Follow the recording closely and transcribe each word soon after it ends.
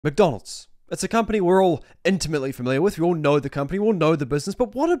McDonald's. It's a company we're all intimately familiar with. We all know the company, we all know the business,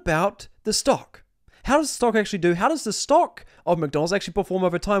 but what about the stock? How does the stock actually do? How does the stock of McDonald's actually perform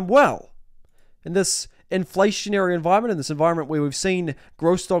over time? Well, in this inflationary environment, in this environment where we've seen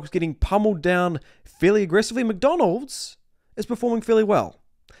growth stocks getting pummeled down fairly aggressively, McDonald's is performing fairly well.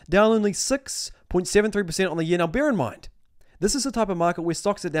 Down only 6.73% on the year. Now, bear in mind, this is the type of market where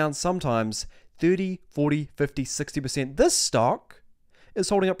stocks are down sometimes 30, 40, 50, 60%. This stock is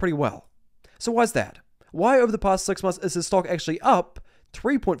holding up pretty well. So why is that? Why over the past 6 months is the stock actually up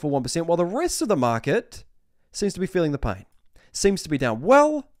 3.41% while the rest of the market seems to be feeling the pain? Seems to be down.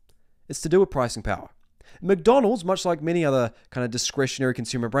 Well, it's to do with pricing power. McDonald's, much like many other kind of discretionary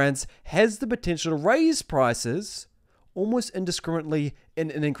consumer brands, has the potential to raise prices almost indiscriminately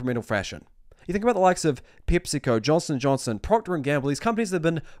in an incremental fashion. You think about the likes of PepsiCo, Johnson & Johnson, Procter & Gamble, these companies that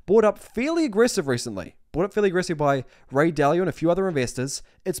have been bought up fairly aggressive recently, bought up fairly aggressive by Ray Dalio and a few other investors.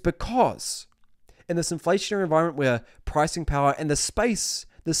 It's because in this inflationary environment where pricing power and the space,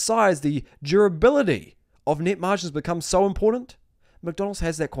 the size, the durability of net margins become so important, McDonald's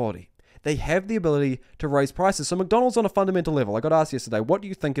has that quality. They have the ability to raise prices. So McDonald's on a fundamental level, I got asked yesterday, what do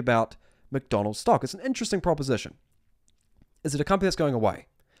you think about McDonald's stock? It's an interesting proposition. Is it a company that's going away?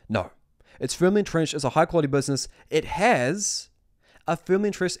 No. It's firmly entrenched as a high-quality business. It has a firmly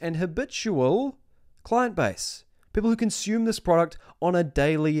entrenched and habitual client base. People who consume this product on a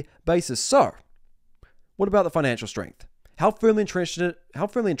daily basis. So, what about the financial strength? How firmly entrenched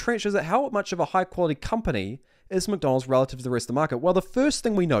is it? How much of a high-quality company is McDonald's relative to the rest of the market? Well, the first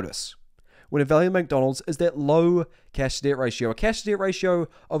thing we notice when evaluating McDonald's is that low cash-to-debt ratio. A cash-to-debt ratio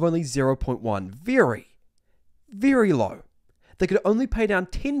of only 0.1. Very, very low. They could only pay down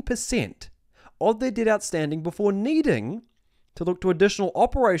 10% of their debt outstanding before needing to look to additional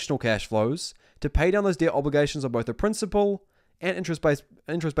operational cash flows to pay down those debt obligations on both the principal and interest-based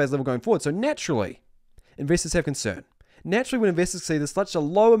level going forward. So naturally, investors have concern. Naturally, when investors see there's such a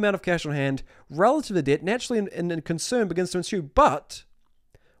low amount of cash on hand relative to debt, naturally and concern begins to ensue. But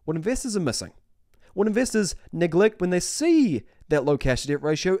what investors are missing, what investors neglect when they see that low cash-to-debt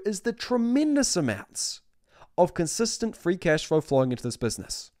ratio is the tremendous amounts of consistent free cash flow flowing into this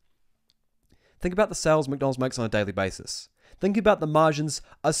business. Think about the sales McDonald's makes on a daily basis. Think about the margins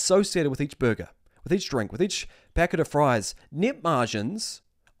associated with each burger, with each drink, with each packet of fries. Net margins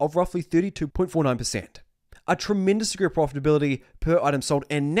of roughly 32.49%. A tremendous degree of profitability per item sold,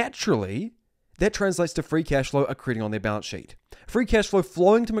 and naturally, that translates to free cash flow accruing on their balance sheet. Free cash flow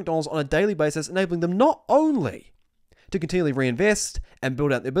flowing to McDonald's on a daily basis, enabling them not only to continually reinvest and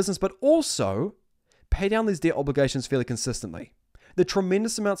build out their business, but also pay down these debt obligations fairly consistently. The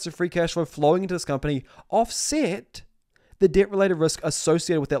tremendous amounts of free cash flow flowing into this company offset the debt-related risk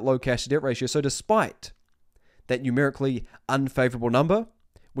associated with that low cash-to-debt ratio. So despite that numerically unfavorable number,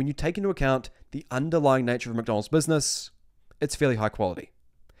 when you take into account the underlying nature of McDonald's business, it's fairly high quality.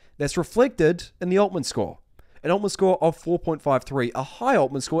 That's reflected in the Altman score. An Altman score of 4.53, a high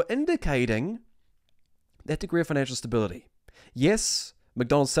Altman score indicating that degree of financial stability. Yes,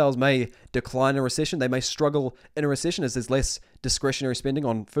 McDonald's sales may decline in a recession. They may struggle in a recession as there's less discretionary spending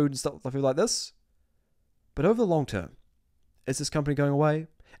on food and stuff like this. But over the long term, is this company going away?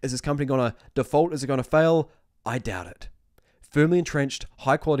 Is this company going to default? Is it going to fail? I doubt it. Firmly entrenched,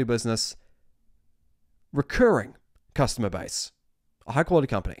 high-quality business, recurring customer base, a high-quality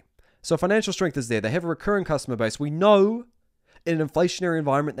company. So financial strength is there. They have a recurring customer base. We know in an inflationary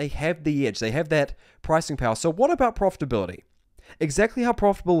environment, they have the edge. They have that pricing power. So what about profitability? Exactly how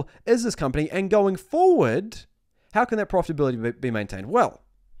profitable is this company? And going forward, how can that profitability be maintained? Well,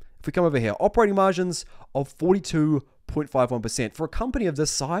 if we come over here, operating margins of 42.51%. For a company of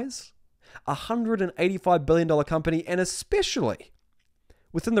this size, a $185 billion company, and especially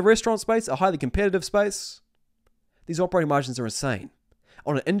within the restaurant space, a highly competitive space, these operating margins are insane.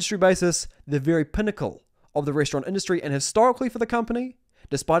 On an industry basis, the very pinnacle of the restaurant industry, and historically for the company,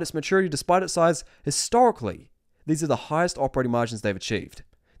 despite its maturity, despite its size, historically, these are the highest operating margins they've achieved.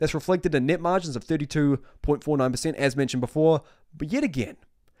 That's reflected in net margins of 32.49%, as mentioned before. But yet again,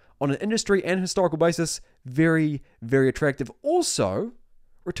 on an industry and historical basis, very, very attractive. Also,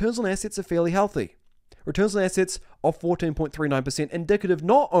 returns on assets are fairly healthy. Returns on assets of 14.39%, indicative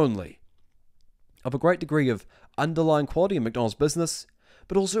not only of a great degree of underlying quality in McDonald's business,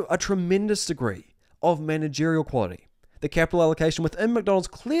 but also a tremendous degree of managerial quality. The capital allocation within McDonald's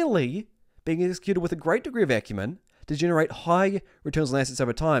clearly being executed with a great degree of acumen to generate high returns on assets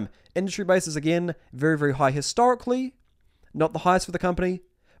over time. Industry basis, again, very, very high historically. Not the highest for the company,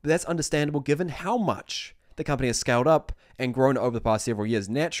 but that's understandable given how much the company has scaled up and grown over the past several years.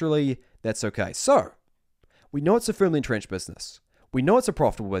 Naturally, that's okay. So, we know it's a firmly entrenched business. We know it's a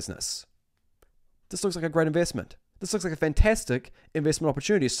profitable business. This looks like a great investment. This looks like a fantastic investment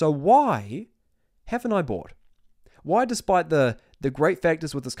opportunity. So why haven't I bought? Why, despite the great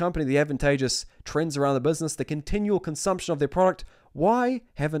factors with this company, the advantageous trends around the business, the continual consumption of their product, why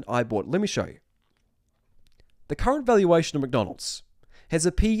haven't I bought? Let me show you. The current valuation of McDonald's has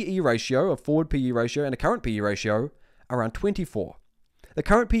a PE ratio, a forward PE ratio, and a current PE ratio around 24. The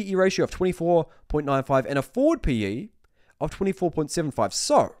current PE ratio of 24.95 and a forward PE of 24.75.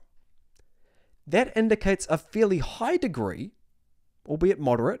 So, that indicates a fairly high degree, albeit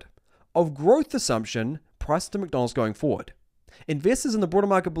moderate, of growth assumption priced to McDonald's going forward. Investors in the broader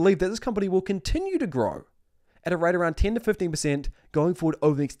market believe that this company will continue to grow at a rate around 10 to 15% going forward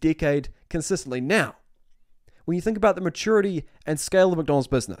over the next decade consistently. Now, when you think about the maturity and scale of McDonald's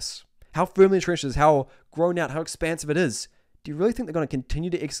business, how firmly entrenched it is, how grown out, how expansive it is, do you really think they're going to continue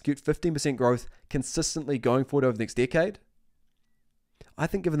to execute 15% growth consistently going forward over the next decade? I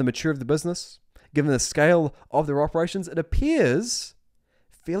think given the maturity of the business, given the scale of their operations, it appears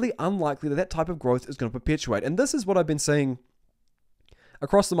fairly unlikely that that type of growth is going to perpetuate. And this is what I've been seeing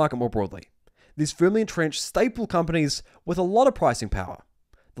across the market more broadly. These firmly entrenched staple companies with a lot of pricing power,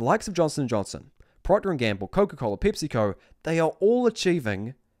 the likes of Johnson & Johnson, Procter & Gamble, Coca-Cola, PepsiCo, they are all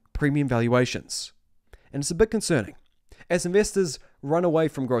achieving premium valuations. And it's a bit concerning. As investors run away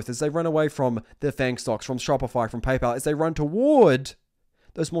from growth, as they run away from the FANG stocks, from Shopify, from PayPal, as they run toward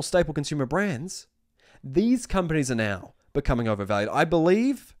those more staple consumer brands, these companies are now becoming overvalued. I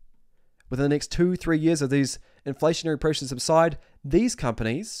believe within the next 2-3 years of these inflationary pressures subside, these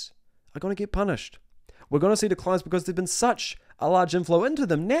companies are going to get punished. We're going to see declines because there's been such a large inflow into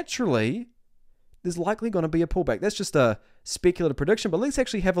them. Naturally, there's likely going to be a pullback. That's just a speculative prediction, but let's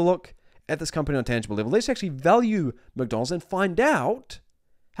actually have a look at this company on a tangible level. Let's actually value McDonald's and find out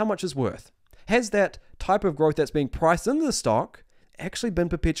how much it's worth. Has that type of growth that's being priced into the stock actually been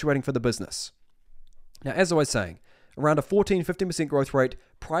perpetuating for the business? Now, as I was saying, around a 14-15% growth rate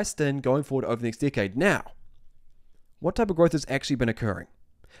priced in going forward over the next decade. Now, what type of growth has actually been occurring?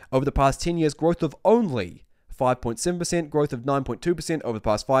 Over the past 10 years, growth of only 5.7%, growth of 9.2% over the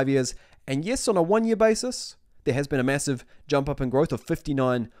past 5 years. And yes, on a one-year basis, there has been a massive jump up in growth of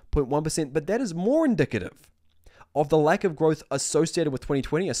 59.1%, but that is more indicative of the lack of growth associated with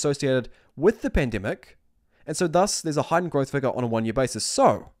 2020, associated with the pandemic. And so thus, there's a heightened growth figure on a one-year basis.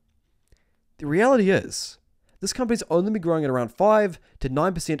 So, the reality is, this company's only been growing at around 5 to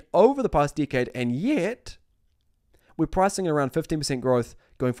 9% over the past decade, and yet we're pricing at around 15% growth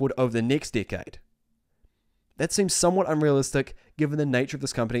going forward over the next decade. That seems somewhat unrealistic given the nature of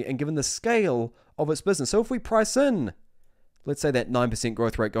this company and given the scale of its business. So if we price in, let's say that 9%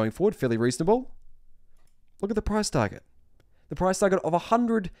 growth rate going forward, fairly reasonable, look at the price target. The price target of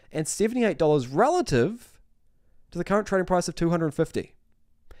 $178 relative to the current trading price of $250,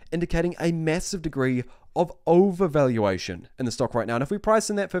 indicating a massive degree of overvaluation in the stock right now. And if we price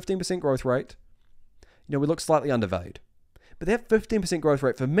in that 15% growth rate, we look slightly undervalued. But that 15% growth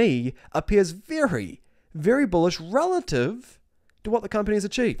rate for me appears very, very bullish relative to what the company has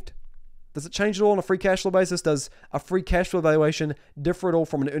achieved. Does it change at all on a free cash flow basis? Does a free cash flow valuation differ at all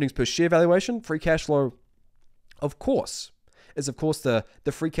from an earnings per share valuation? Free cash flow, of course, is the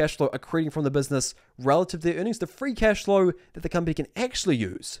free cash flow accreting from the business relative to their earnings, the free cash flow that the company can actually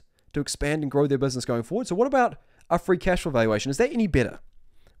use to expand and grow their business going forward. So what about a free cash flow valuation? Is that any better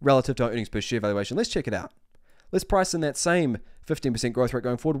relative to our earnings per share valuation? Let's check it out. Let's price in that same 15% growth rate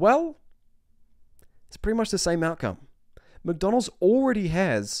going forward. Well, it's pretty much the same outcome. McDonald's already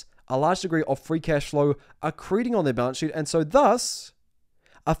has a large degree of free cash flow accreting on their balance sheet, and so thus,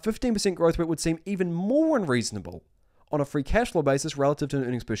 a 15% growth rate would seem even more unreasonable on a free cash flow basis relative to an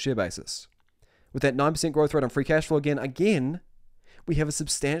earnings per share basis. With that 9% growth rate on free cash flow, again, we have a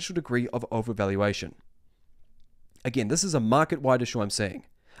substantial degree of overvaluation. Again, this is a market-wide issue I'm seeing.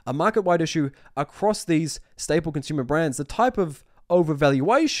 A market-wide issue across these staple consumer brands, the type of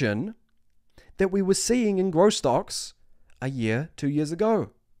overvaluation that we were seeing in growth stocks a year, 2 years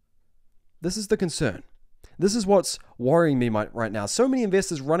ago. This is the concern. This is what's worrying me right now. So many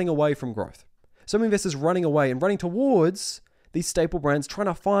investors running away from growth. So many investors running away and running towards these staple brands, trying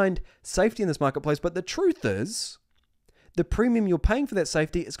to find safety in this marketplace. But the truth is, the premium you're paying for that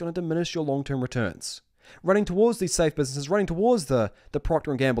safety is going to diminish your long-term returns. Running towards these safe businesses, running towards the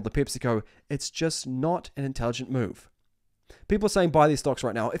Procter & Gamble, the PepsiCo, it's just not an intelligent move. People are saying buy these stocks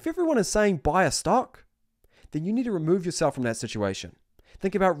right now. If everyone is saying buy a stock, then you need to remove yourself from that situation.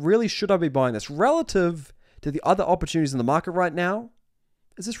 Think about, really, should I be buying this? Relative to the other opportunities in the market right now,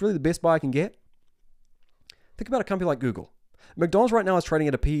 is this really the best buy I can get? Think about a company like Google. McDonald's right now is trading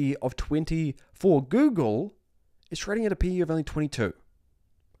at a PE of 24. Google is trading at a PE of only 22.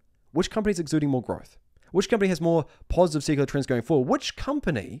 Which company is exuding more growth? Which company has more positive secular trends going forward? Which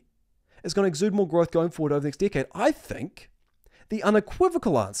company is going to exude more growth going forward over the next decade? I think the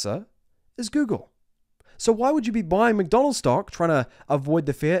unequivocal answer is Google. So why would you be buying McDonald's stock trying to avoid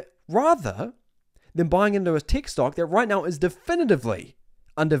the fear rather than buying into a tech stock that right now is definitively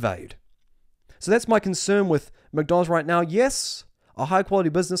undervalued? So that's my concern with McDonald's right now. Yes, a high quality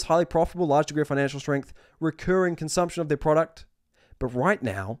business, highly profitable, large degree of financial strength, recurring consumption of their product. But right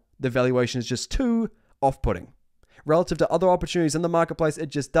now, the valuation is just too off-putting. Relative to other opportunities in the marketplace, it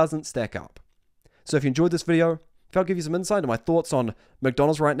just doesn't stack up. So if you enjoyed this video, if I'll give you some insight into my thoughts on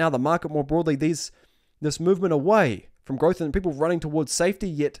McDonald's right now, the market more broadly, this movement away from growth and people running towards safety,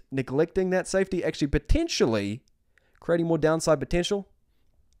 yet neglecting that safety, actually potentially creating more downside potential,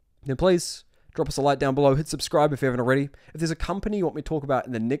 then please drop us a like down below. Hit subscribe if you haven't already. If there's a company you want me to talk about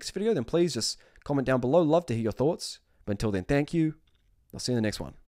in the next video, then please just comment down below. Love to hear your thoughts. But until then, thank you. I'll see you in the next one.